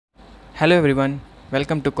Hello everyone,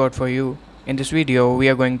 welcome to Code for You. In this video, we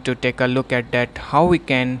are going to take a look at that how we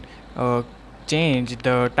can change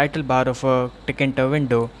the title bar of a tkinter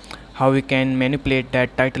window, how we can manipulate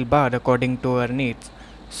that title bar according to our needs.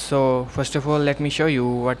 So first of all, let me show you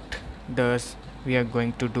what does we are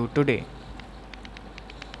going to do today.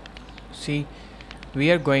 See,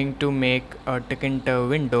 we are going to make a tkinter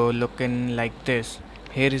window looking like this.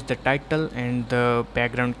 Here is the title and the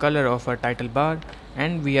background color of our title bar,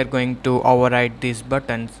 and we are going to override these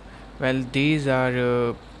buttons. Well, these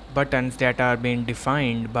are buttons that are being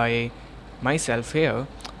defined by myself here.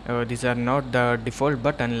 These are not the default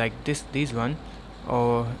button like these one.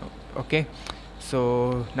 Oh, okay.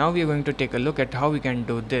 So now we are going to take a look at how we can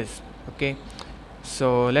do this. Okay,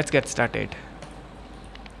 so let's get started.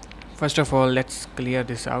 First of all, let's clear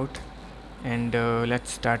this out and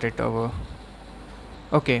let's start it over.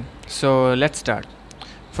 Okay, so let's start.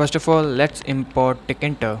 First of all, let's import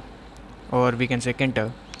tkinter, or we can say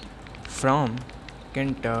tkinter. From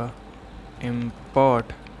tkinter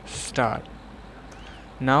import start.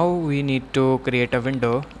 Now we need to create a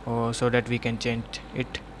window so that we can change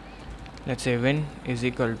it. Let's say win is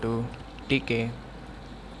equal to tk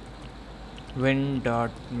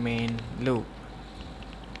win.main loop.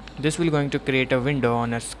 This will going to create a window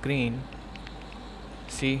on our screen.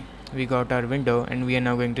 See, we got our window and we are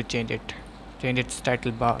now going to change its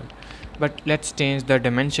title bar. But let's change the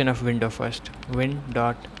dimension of window first. Win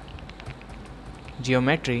dot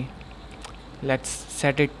geometry, let's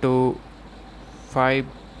set it to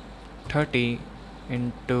 530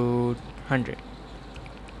 into 100.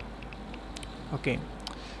 Okay,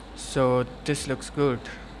 so this looks good,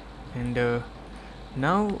 and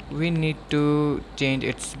now we need to change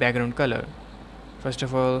its background color. First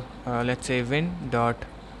of all, let's say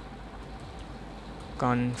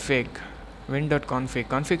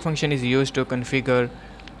win.config function is used to configure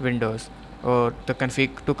windows, or to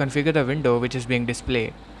configure the window which is being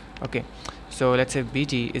displayed. Okay, so let's say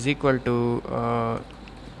bg is equal to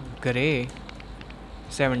gray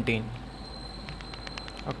 17.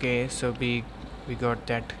 Okay, so we got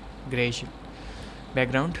that grayish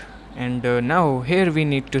background, and now here we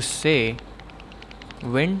need to say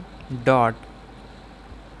win dot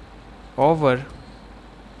override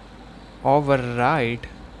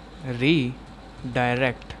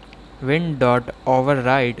redirect. Win dot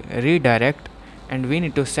override redirect, and we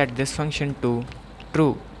need to set this function to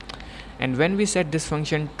true. And when we set this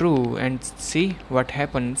function true and see what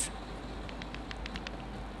happens,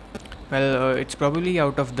 well, it's probably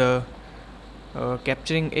out of the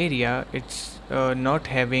capturing area. It's not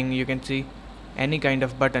having, you can see, any kind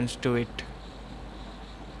of buttons to it.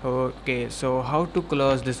 Okay, so how to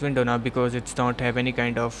close this window now, because it's not have any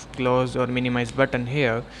kind of close or minimize button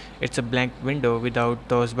here. It's a blank window without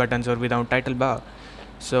those buttons or without title bar.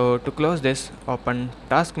 So to close this, open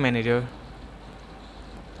task manager,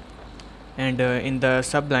 and in the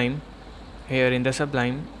sublime,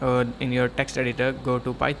 in your text editor, go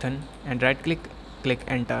to Python and right click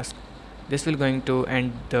end task. This will going to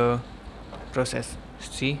end the process.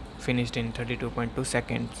 See, finished in 32.2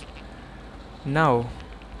 seconds. Now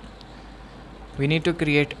we need to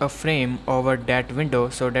create a frame over that window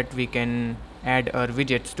so that we can add our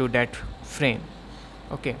widgets to that frame.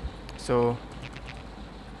 Okay, so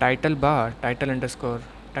title bar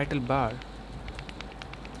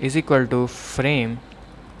is equal to frame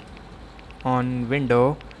on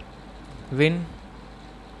window win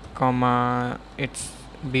comma its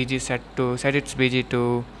bg set its bg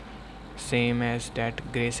to same as that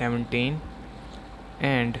gray 17,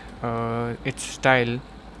 and its style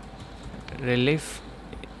relief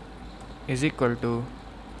is equal to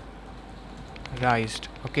raised.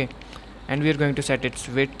 Okay, and we are going to set its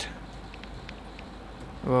width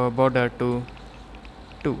border to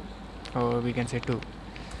 2, or we can say 2.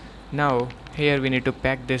 Now here we need to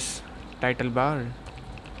pack this title bar.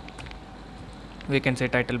 We can say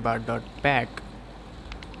title bar dot pack.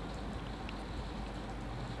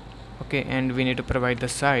 Okay, and we need to provide the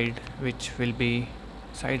side, which will be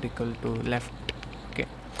side equal to left. Okay,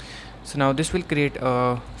 so now this will create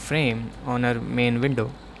a frame on our main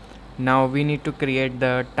window. Now we need to create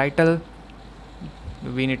the title.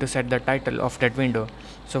 We need to set the title of that window.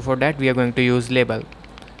 So for that we are going to use label.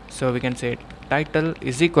 So we can say title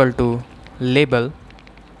is equal to label.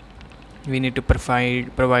 We need to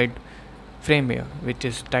provide frame here, which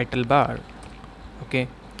is title bar. Okay,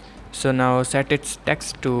 so now set its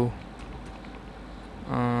text to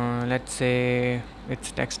let's say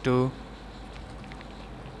it's text to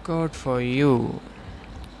code for you,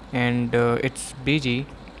 and it's bg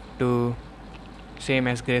to same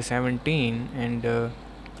as gray 17, and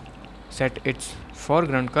set its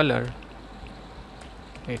foreground color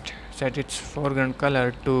it, set its foreground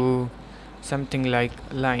color to something like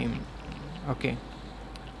lime. Okay,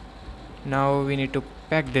 now we need to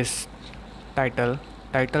pack this title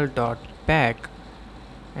dot pack,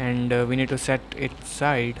 and we need to set its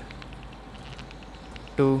side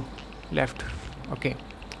to left. Okay,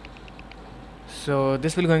 so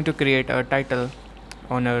this will going to create a title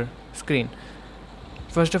on our screen.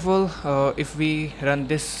 First of all, if we run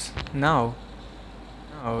this now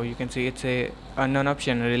you can see it's a unknown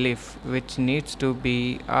option relief, which needs to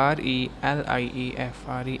be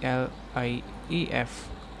relief,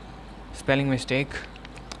 spelling mistake.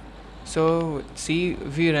 So see,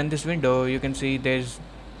 if we run this window, you can see there's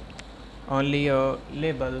only a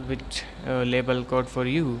label, which label code for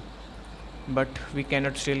you, but we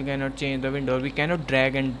still cannot change the window. We cannot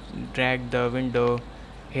drag the window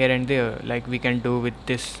here and there like we can do with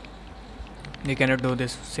this. We cannot do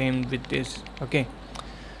this same with this. Okay,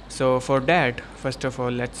 so for that, first of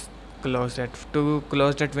all, let's close that. To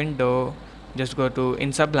close that window, just go to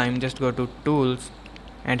in Sublime, just go to tools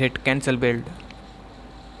and hit cancel build,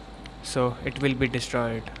 so it will be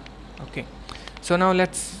destroyed. Okay, so now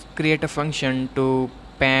let's create a function to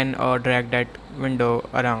pan or drag that window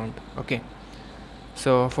around. Okay,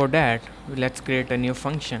 so for that, let's create a new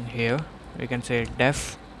function here. We can say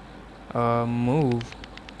def move,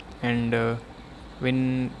 and we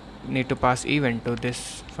need to pass event to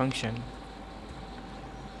this function,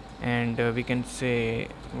 and we can say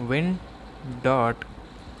win dot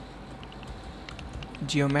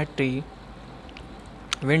geometry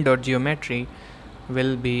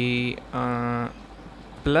will be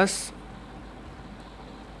plus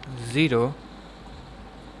 0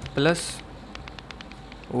 plus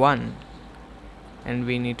 1, and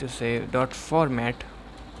we need to say dot format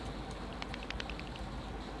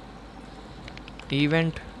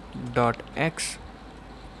event dot x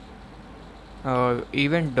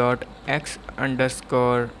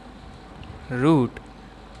underscore root,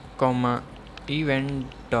 comma event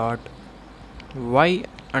dot y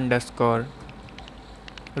underscore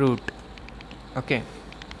root. Okay,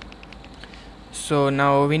 so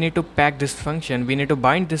now we need to pack this function. We need to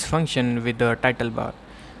bind this function with the title bar.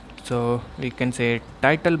 So we can say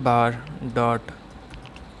title bar dot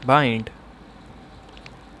bind,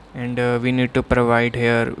 and we need to provide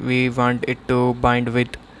here, we want it to bind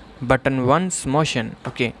with button 1's motion.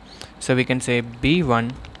 Okay, so we can say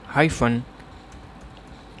b1 hyphen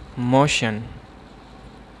motion,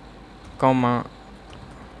 comma,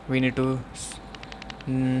 we need to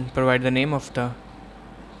provide the name of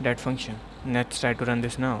that function. Let's try to run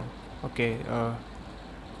this now. Okay,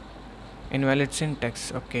 invalid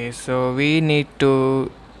syntax. Okay, so we need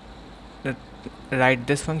to write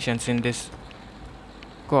this functions in this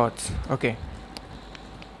quotes. Okay,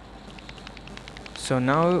 so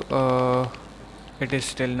now it is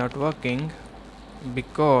still not working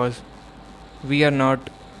because we are not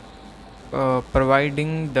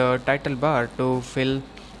providing the title bar to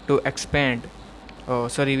expand.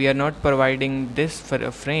 Sorry, we are not providing this for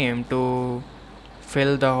a frame to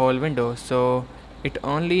fill the whole window, so it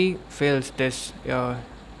only fills this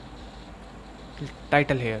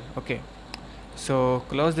title here. Okay, so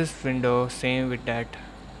close this window, same with that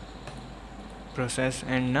process,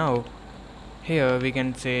 and now here we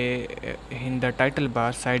can say in the title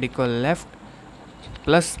bar side equal left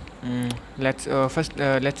plus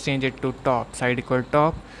let's change it to top, side equal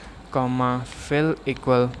top, comma fill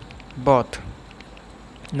equal both.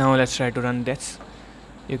 Now let's try to run this.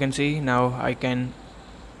 You can see now I can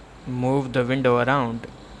move the window around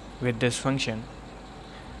with this function.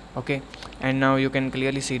 Okay, and now you can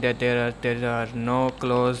clearly see that there are no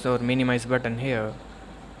close or minimize button here,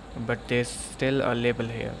 but there's still a label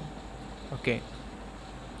here. Okay,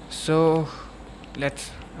 so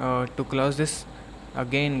let's to close this,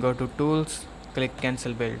 again go to tools, click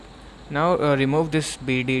cancel build. Now remove this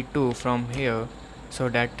bd2 from here, so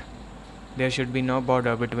that there should be no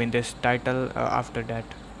border between this title after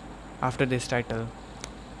this title.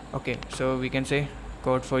 Okay, so we can say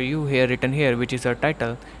code for you here written here, which is our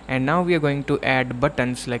title, and now we are going to add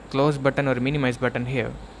buttons like close button or minimize button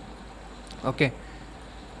here. Okay,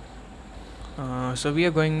 so we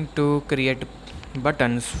are going to create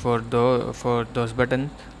buttons for those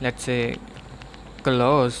buttons. Let's say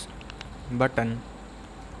close button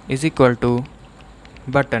is equal to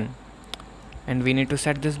button, and we need to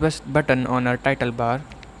set this button on our title bar,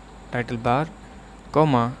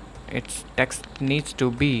 comma, its text needs to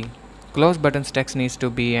be, close button's text needs to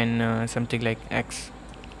be and something like x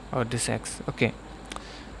or this x. Okay,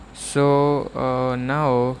 so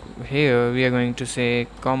now here we are going to say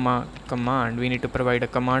comma command. We need to provide a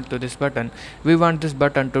command to this button. We want this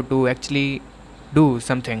button to do actually do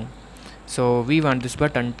something. So we want this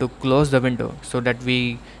button to close the window so that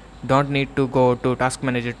we don't need to go to task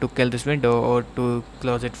manager to kill this window or to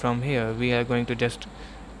close it from here. We are going to just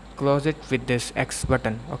close it with this X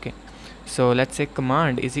button. Okay, so let's say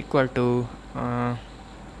command is equal to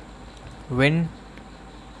win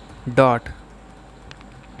dot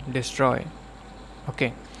destroy.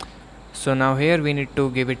 Okay, so now here we need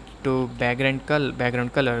to give it to background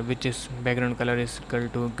color, which is background color is equal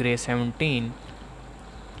to gray 17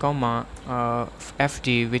 comma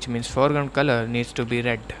FG, which means foreground color needs to be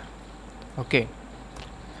red. Okay,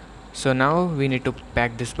 so now we need to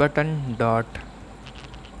pack this button dot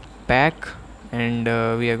pack, and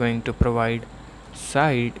we are going to provide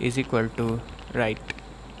side is equal to right.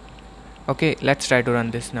 Okay, let's try to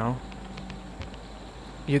run this now.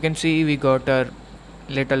 You can see we got a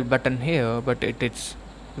little button here, but it is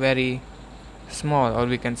very small, or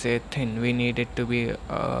we can say thin. We need it to be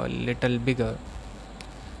a little bigger.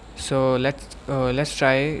 So let's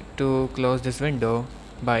try to close this window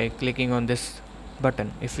by clicking on this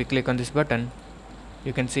button. If we click on this button,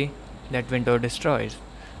 you can see that window destroys,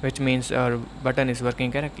 which means our button is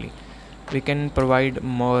working correctly. We can provide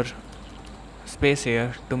more space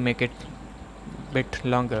here to make it bit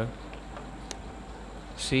longer.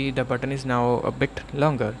 See, the button is now a bit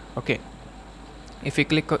longer. Okay, if we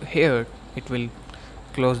click here, it will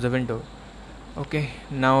close the window. Okay,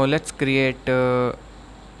 now let's create a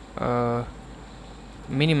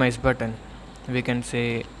minimize button. We can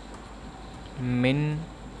say min,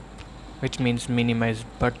 which means minimize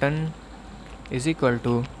button is equal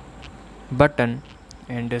to button,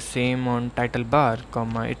 and the same on title bar,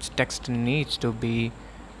 comma its text needs to be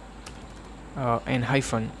an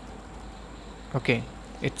hyphen. Okay,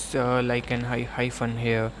 it's like an hyphen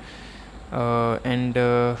here, and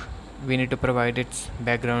we need to provide its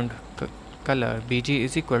background color. BG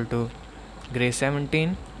is equal to gray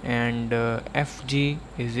 17, and FG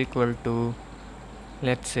is equal to,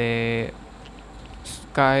 let's say,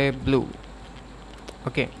 sky blue.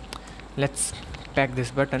 Okay, let's pack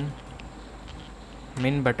this button.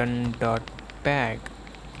 Min button dot pack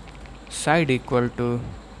side equal to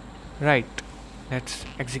right. Let's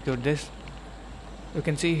execute this. You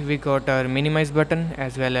can see we got our minimize button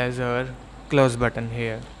as well as our close button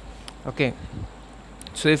here. Okay,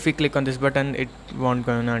 so if we click on this button, it won't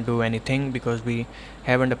gonna do anything because we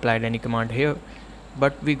haven't applied any command here.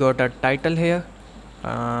 But we got our title here,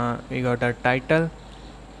 we got our title,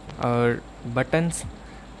 our buttons,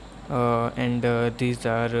 and these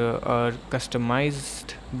are our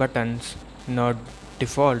customized buttons, not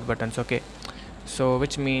default buttons. Okay, so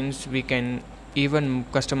which means we can even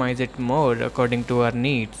customize it more according to our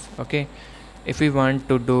needs. Okay, if we want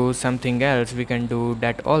to do something else, we can do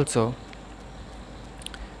that also.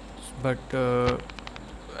 But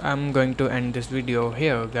I'm going to end this video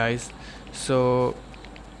here, guys. So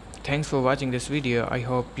thanks for watching this video. I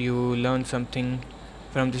hope you learned something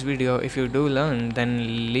from this video. If you do learn,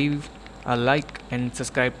 then leave a like and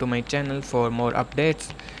subscribe to my channel for more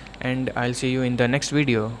updates, and I'll see you in the next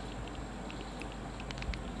video.